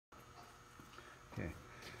Okay.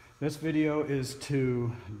 This video is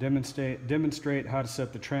to demonstrate how to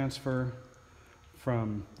set the transfer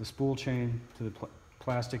from the spool chain to the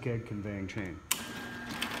plastic egg conveying chain.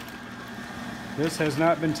 This has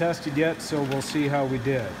not been tested yet, so we'll see how we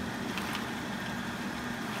did.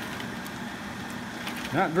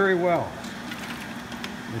 Not very well.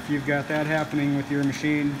 If you've got that happening with your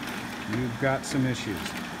machine, you've got some issues.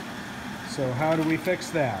 So how do we fix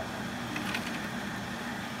that?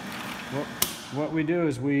 Well, what we do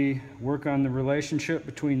is we work on the relationship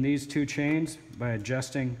between these two chains by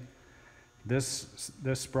adjusting this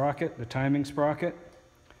sprocket, the timing sprocket,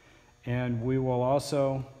 and we will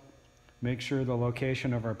also make sure the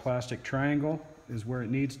location of our plastic triangle is where it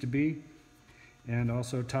needs to be, and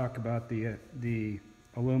also talk about the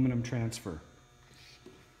aluminum transfer.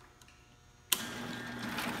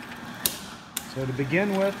 So to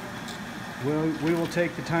begin with, we will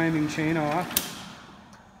take the timing chain off.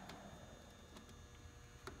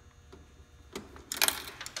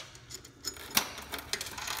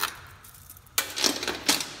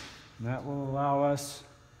 And that will allow us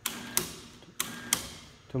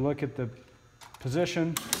to look at the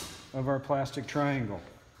position of our plastic triangle.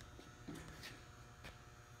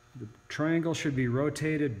 The triangle should be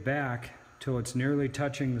rotated back till it's nearly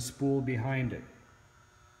touching the spool behind it.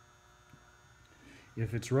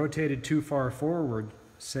 If it's rotated too far forward,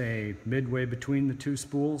 say midway between the two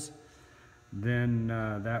spools, then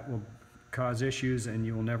that will cause issues and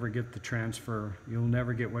you will never get the transfer. You'll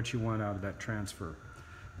never get what you want out of that transfer.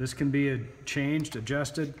 This can be changed,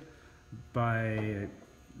 adjusted by,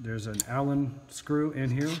 there's an Allen screw in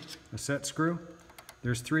here, a set screw.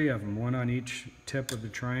 There's 3 of them, one on each tip of the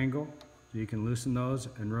triangle. So you can loosen those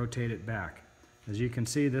and rotate it back. As you can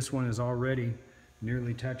see, this one is already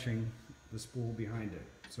nearly touching the spool behind it,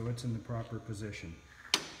 so it's in the proper position.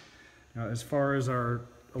 Now, as far as our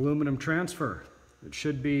aluminum transfer, it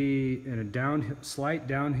should be in a slight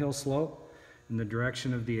downhill slope in the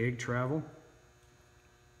direction of the egg travel.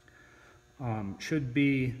 Should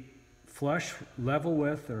be level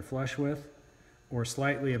with or flush with or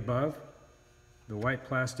slightly above the white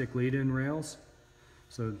plastic lead-in rails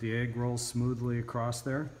so that the egg rolls smoothly across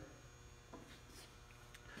there.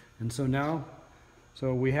 And so now,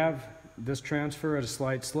 we have this transfer at a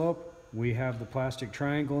slight slope. We have the plastic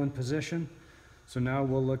triangle in position. So now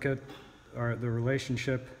we'll look at the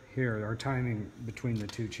relationship here, our timing between the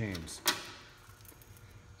two chains.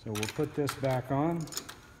 So we'll put this back on.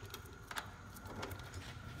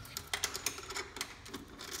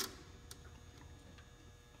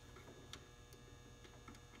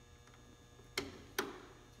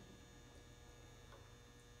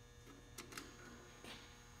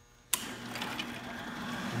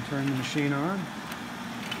 Turn the machine on.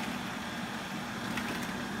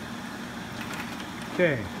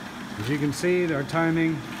 Okay, as you can see, our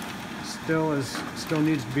timing still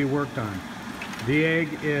needs to be worked on. The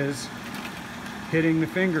egg is hitting the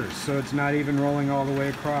fingers, so it's not even rolling all the way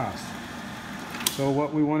across. So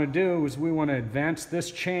what we want to do is we want to advance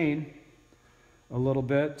this chain a little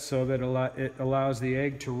bit so that it allows the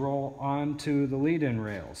egg to roll onto the lead-in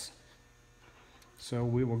rails. So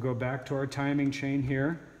we will go back to our timing chain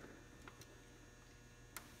here.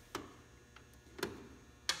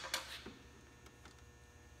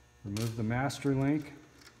 Remove the master link,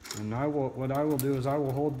 and what I will do is I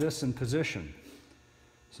will hold this in position.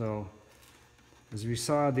 So as we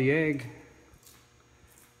saw, the egg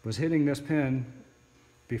was hitting this pin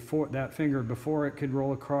before that finger before it could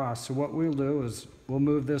roll across. So what we'll do is we'll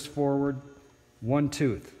move this forward 1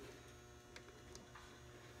 tooth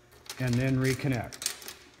and then reconnect.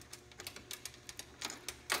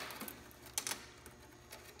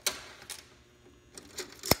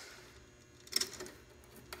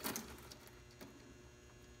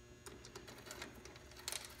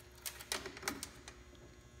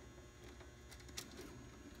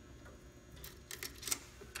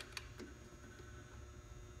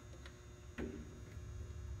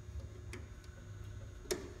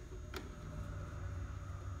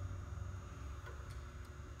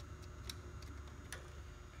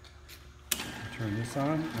 Turn this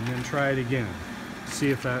on and then try it again. See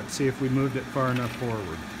if we moved it far enough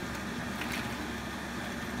forward.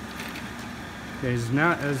 Okay,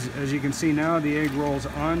 as you can see now, the egg rolls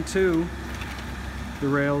onto the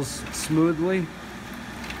rails smoothly,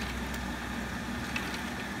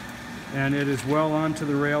 and it is well onto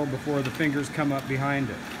the rail before the fingers come up behind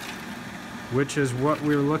it, which is what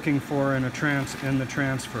we're looking for in the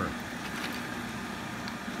transfer.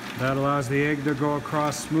 That allows the egg to go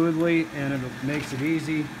across smoothly, and it makes it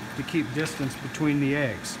easy to keep distance between the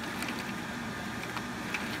eggs,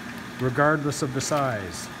 regardless of the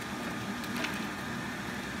size.